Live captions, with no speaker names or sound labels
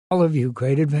All of you,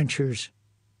 great adventures,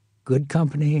 good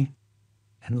company,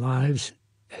 and lives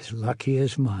as lucky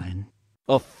as mine.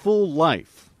 A full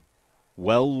life,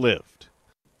 well lived.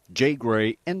 Jay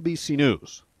Gray, NBC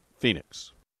News,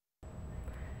 Phoenix.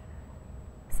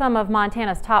 Some of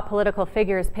Montana's top political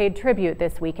figures paid tribute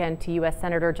this weekend to U.S.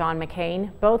 Senator John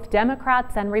McCain, both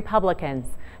Democrats and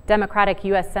Republicans. Democratic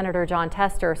U.S. Senator Jon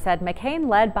Tester said McCain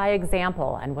led by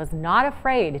example and was not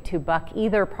afraid to buck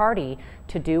either party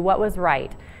to do what was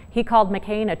right. He called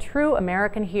McCain a true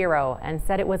American hero and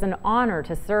said it was an honor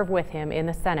to serve with him in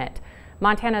the Senate.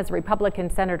 Montana's Republican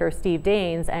Senator Steve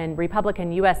Daines and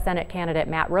Republican U.S. Senate candidate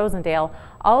Matt Rosendale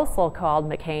also called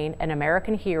McCain an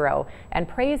American hero and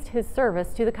praised his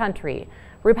service to the country.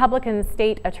 Republican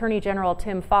State Attorney General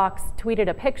Tim Fox tweeted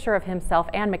a picture of himself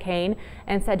and McCain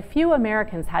and said few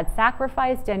Americans had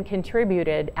sacrificed and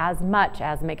contributed as much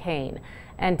as McCain.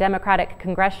 And Democratic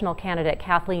congressional candidate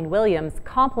Kathleen Williams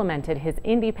complimented his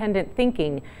independent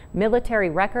thinking,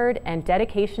 military record, and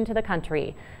dedication to the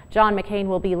country. John McCain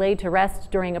will be laid to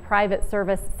rest during a private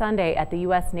service Sunday at the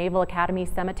U.S. Naval Academy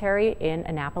Cemetery in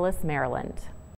Annapolis, Maryland.